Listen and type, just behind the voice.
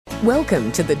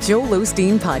Welcome to the Joel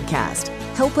Osteen Podcast.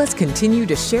 Help us continue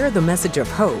to share the message of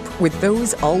hope with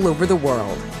those all over the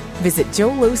world. Visit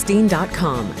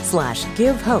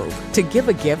joelosteen.com/give hope to give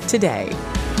a gift today.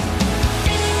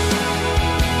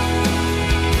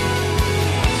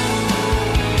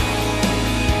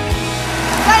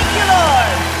 Thank you,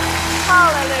 Lord.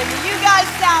 Hallelujah. You guys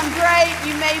sound great.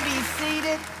 You may be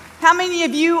seated. How many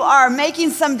of you are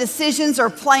making some decisions or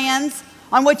plans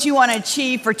on what you want to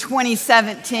achieve for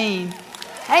 2017?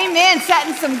 Amen.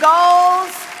 Setting some goals.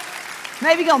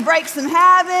 Maybe going to break some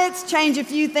habits, change a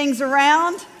few things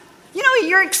around. You know,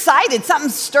 you're excited.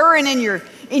 Something's stirring in your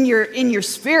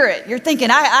spirit. You're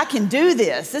thinking, I can do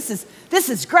this. This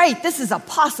is great. This is a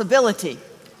possibility.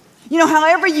 You know,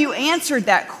 however you answered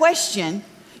that question,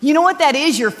 you know what that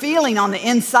is you're feeling on the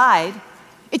inside?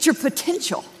 It's your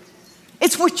potential.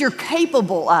 It's what you're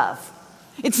capable of.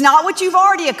 It's not what you've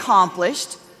already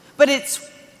accomplished, but it's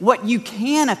what you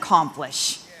can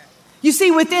accomplish. You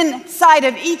see, within inside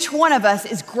of each one of us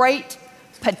is great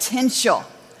potential.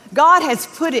 God has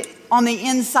put it on the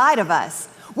inside of us.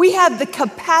 We have the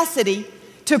capacity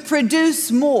to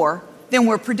produce more than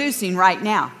we're producing right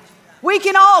now. We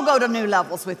can all go to new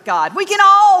levels with God. We can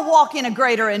all walk in a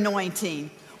greater anointing.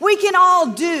 We can all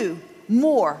do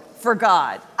more for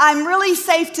God. I'm really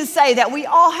safe to say that we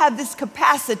all have this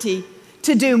capacity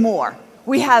to do more.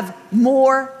 We have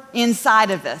more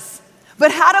inside of us.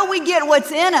 But how do we get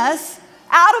what's in us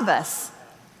out of us?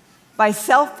 By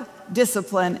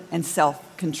self-discipline and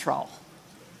self-control.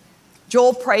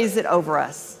 Joel prays it over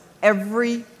us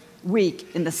every week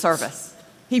in the service.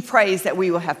 He prays that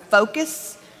we will have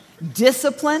focus,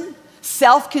 discipline,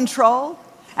 self-control.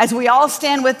 As we all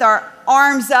stand with our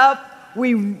arms up,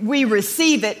 we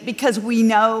receive it because we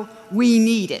know we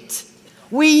need it.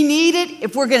 We need it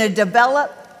if we're going to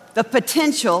develop the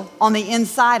potential on the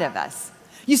inside of us.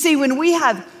 You see, when we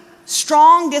have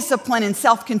strong discipline and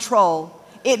self-control,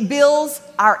 it builds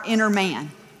our inner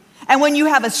man. And when you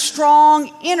have a strong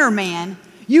inner man,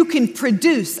 you can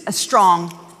produce a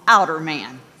strong outer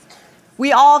man.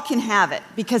 We all can have it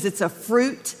because it's a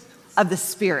fruit of the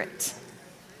Spirit.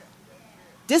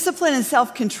 Discipline and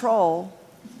self-control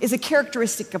is a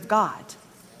characteristic of God.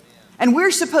 And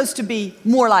we're supposed to be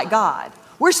more like God.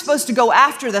 We're supposed to go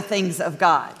after the things of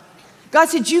God. God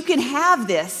said, you can have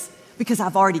this because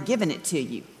I've already given it to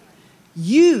you.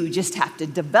 You just have to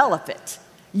develop it.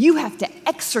 You have to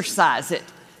exercise it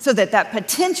so that that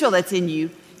potential that's in you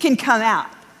can come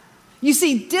out. You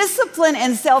see, discipline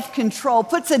and self-control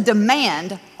puts a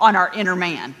demand on our inner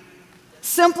man.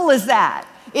 Simple as that.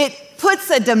 It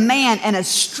puts a demand and a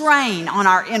strain on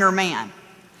our inner man.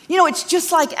 You know, it's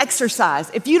just like exercise.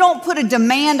 If you don't put a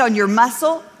demand on your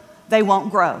muscle, they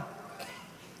won't grow.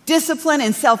 Discipline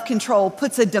and self-control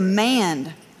puts a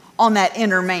demand on that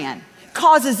inner man,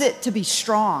 causes it to be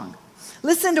strong.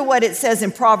 Listen to what it says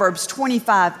in Proverbs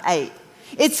 25:8.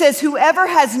 It says, whoever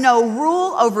has no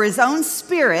rule over his own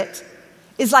spirit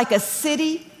is like a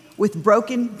city with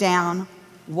broken down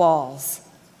walls.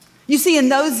 You see, in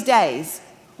those days,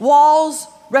 walls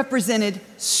represented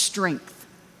strength.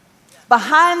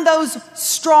 Behind those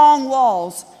strong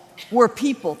walls were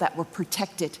people that were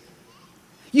protected.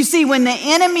 You see, when the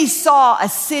enemy saw a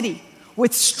city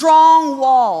with strong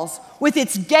walls, with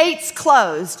its gates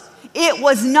closed, it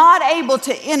was not able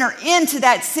to enter into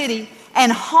that city and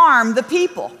harm the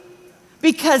people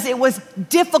because it was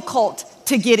difficult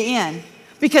to get in,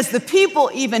 because the people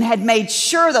even had made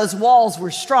sure those walls were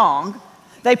strong.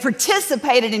 They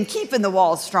participated in keeping the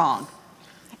walls strong.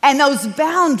 And those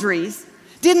boundaries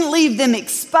didn't leave them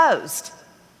exposed.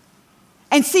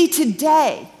 And see,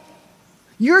 today,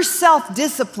 your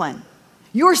self-discipline,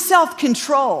 your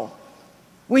self-control,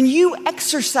 when you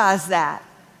exercise that,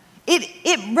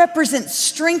 it represents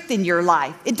strength in your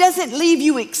life. It doesn't leave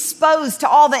you exposed to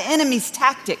all the enemy's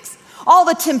tactics, all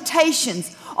the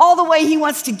temptations, all the way he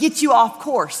wants to get you off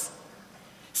course.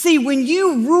 See, when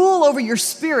you rule over your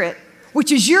spirit,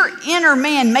 which is your inner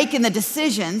man making the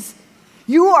decisions,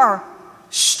 you are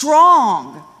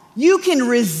strong. You can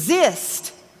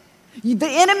resist. The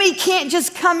enemy can't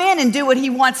just come in and do what he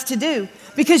wants to do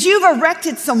because you've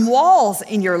erected some walls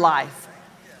in your life.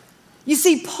 You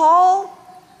see, Paul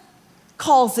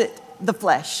calls it the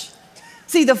flesh.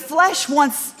 See, the flesh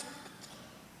wants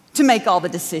to make all the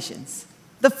decisions.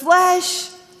 The flesh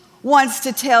wants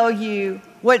to tell you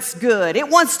what's good. It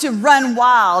wants to run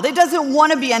wild. It doesn't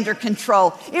want to be under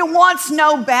control. It wants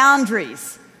no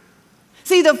boundaries.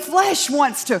 See, the flesh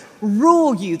wants to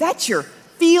rule you. That's your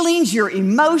feelings, your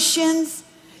emotions,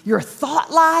 your thought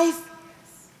life.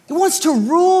 It wants to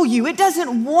rule you. It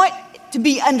doesn't want to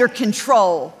be under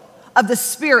control of the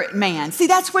spirit man. See,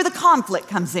 that's where the conflict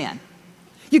comes in.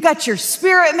 You got your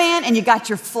spirit man and you got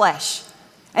your flesh.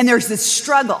 And there's this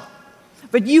struggle.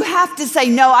 But you have to say,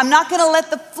 no, I'm not going to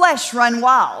let the flesh run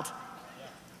wild.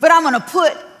 But I'm going to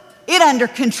put it under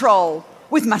control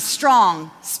with my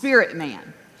strong spirit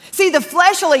man. See, the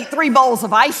flesh will eat 3 bowls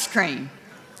of ice cream.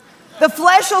 The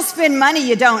flesh will spend money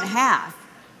you don't have.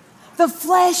 The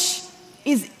flesh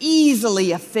is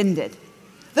easily offended.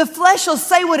 The flesh will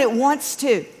say what it wants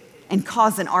to and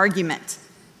cause an argument.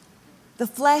 The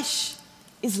flesh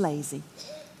is lazy.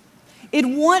 It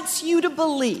wants you to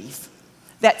believe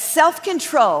that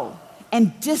self-control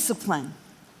and discipline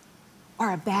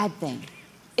are a bad thing.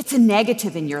 It's a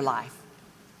negative in your life.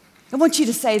 I want you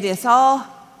to say this, I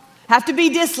have to be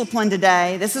disciplined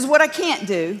today. This is what I can't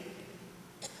do.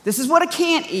 This is what I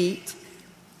can't eat.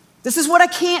 This is what I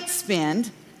can't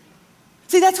spend.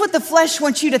 See, that's what the flesh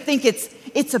wants you to think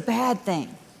it's a bad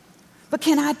thing. But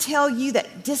can I tell you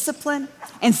that discipline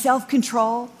and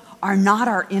self-control are not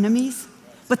our enemies,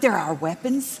 but they're our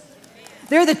weapons?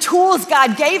 They're the tools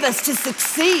God gave us to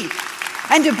succeed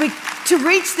and to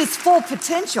reach this full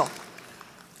potential.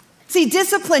 See,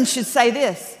 discipline should say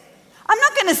this: I'm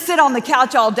not going to sit on the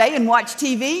couch all day and watch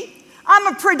TV. I'm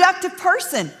a productive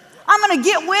person. I'm going to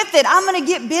get with it. I'm going to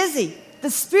get busy. The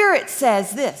Spirit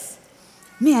says this: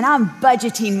 man, I'm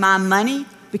budgeting my money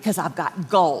because I've got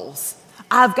goals.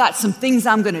 I've got some things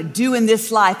I'm going to do in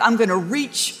this life. I'm going to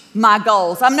reach my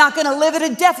goals. I'm not going to live at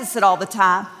a deficit all the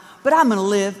time, but I'm going to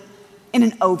live in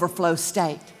an overflow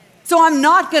state. So I'm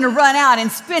not going to run out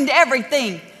and spend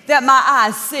everything that my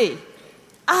eyes see.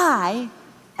 I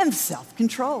am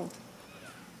self-controlled.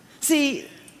 See,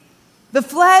 the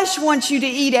flesh wants you to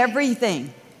eat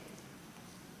everything.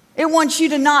 It wants you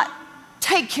to not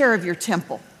take care of your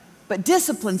temple. But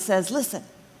discipline says, listen,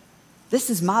 this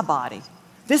is my body.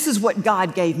 This is what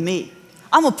God gave me.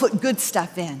 I'm going to put good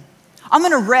stuff in. I'm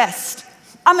going to rest.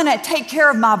 I'm going to take care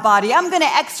of my body. I'm going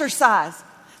to exercise.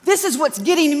 This is what's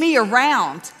getting me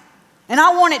around. And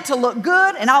I want it to look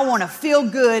good and I want to feel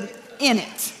good in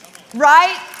it.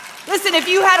 Right? Listen, if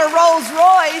you had a Rolls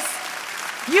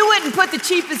Royce, you wouldn't put the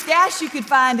cheapest gas you could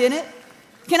find in it.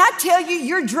 Can I tell you,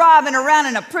 you're driving around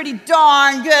in a pretty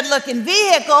darn good looking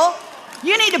vehicle.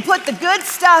 You need to put the good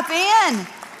stuff in.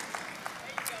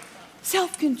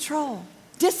 Self-control.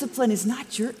 Discipline is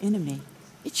not your enemy.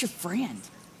 It's your friend.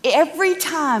 Every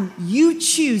time you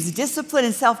choose discipline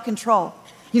and self-control,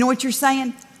 you know what you're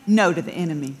saying? No to the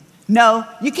enemy. No,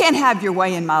 you can't have your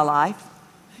way in my life.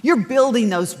 You're building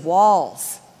those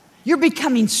walls. You're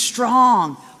becoming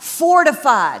strong,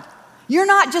 fortified. You're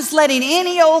not just letting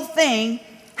any old thing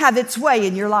have its way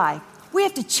in your life. We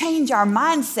have to change our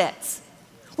mindsets.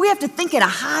 We have to think in a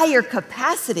higher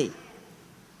capacity.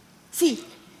 See,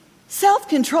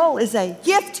 self-control is a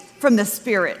gift from the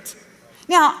Spirit.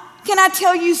 Now, can I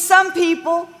tell you, some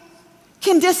people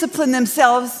can discipline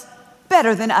themselves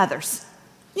better than others.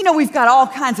 You know, we've got all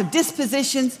kinds of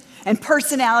dispositions and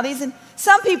personalities, and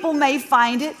some people may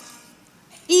find it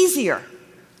easier.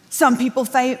 Some people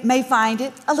may find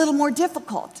it a little more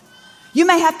difficult. You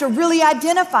may have to really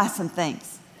identify some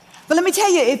things. But let me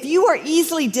tell you, if you are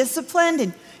easily disciplined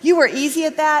and you are easy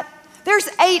at that, there's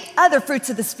 8 other fruits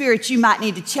of the Spirit you might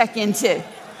need to check into.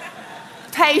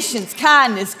 Patience,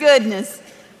 kindness, goodness.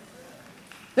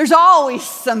 There's always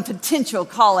some potential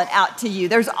calling out to you.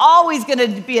 There's always going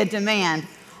to be a demand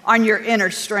on your inner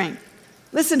strength.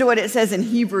 Listen to what it says in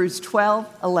Hebrews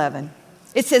 12:11.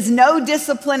 It says, no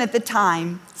discipline at the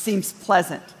time seems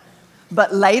pleasant,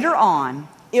 but later on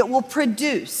it will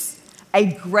produce a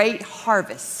great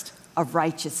harvest of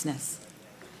righteousness.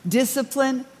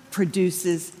 Discipline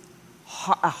produces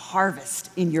a harvest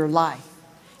in your life.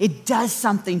 It does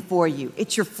something for you.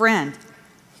 It's your friend.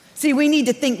 See, we need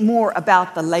to think more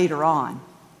about the later on.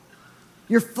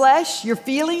 Your flesh, your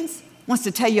feelings, wants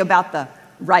to tell you about the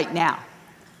right now.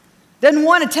 Doesn't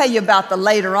want to tell you about the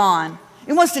later on.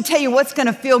 It wants to tell you what's going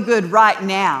to feel good right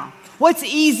now. What's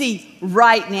easy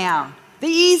right now. The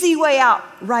easy way out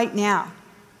right now.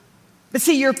 But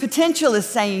see, your potential is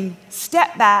saying,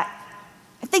 step back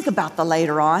and think about the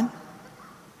later on.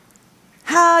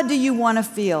 How do you want to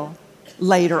feel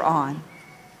later on?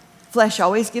 Flesh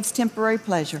always gives temporary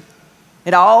pleasure.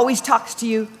 It always talks to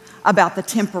you about the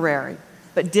temporary,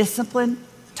 but discipline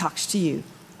talks to you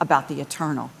about the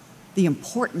eternal, the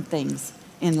important things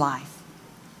in life.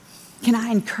 Can I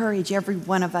encourage every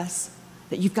one of us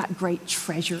that you've got great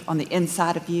treasure on the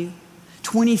inside of you?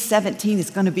 2017 is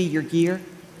going to be your year.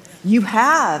 You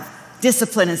have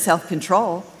discipline and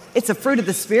self-control. It's a fruit of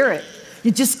the Spirit.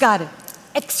 You just got to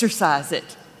exercise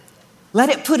it. Let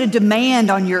it put a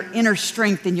demand on your inner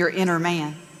strength and your inner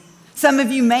man. Some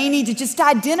of you may need to just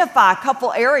identify a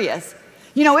couple areas.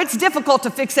 You know, it's difficult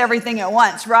to fix everything at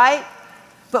once, right?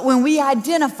 But when we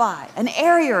identify an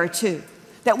area or two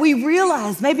that we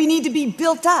realize maybe need to be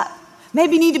built up,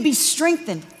 maybe need to be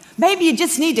strengthened, maybe you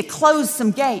just need to close some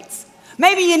gates,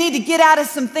 maybe you need to get out of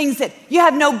some things that you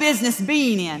have no business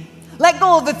being in. Let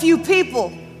go of a few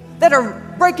people that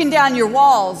are breaking down your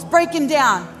walls, breaking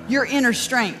down your inner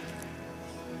strength.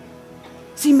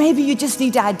 See, maybe you just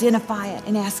need to identify it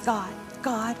and ask God,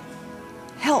 God,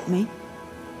 help me.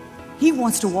 He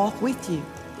wants to walk with you.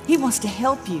 He wants to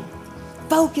help you.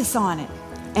 Focus on it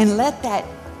and let that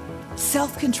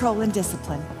self-control and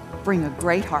discipline bring a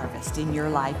great harvest in your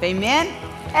life. Amen?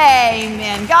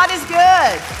 Amen. God is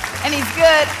good, and He's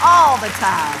good all the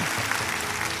time.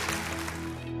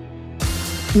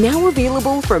 Now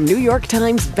available from New York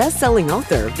Times bestselling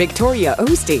author Victoria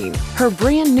Osteen, her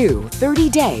brand new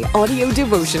 30-day audio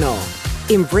devotional,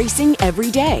 Embracing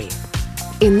Every Day.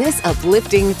 In this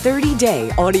uplifting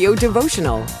 30-day audio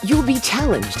devotional, you'll be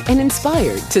challenged and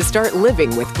inspired to start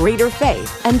living with greater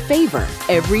faith and favor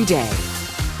every day.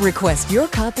 Request your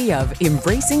copy of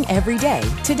Embracing Every Day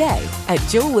today at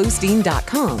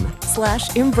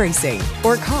joelosteen.com/embracing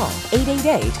or call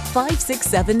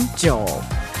 888-567-JOEL.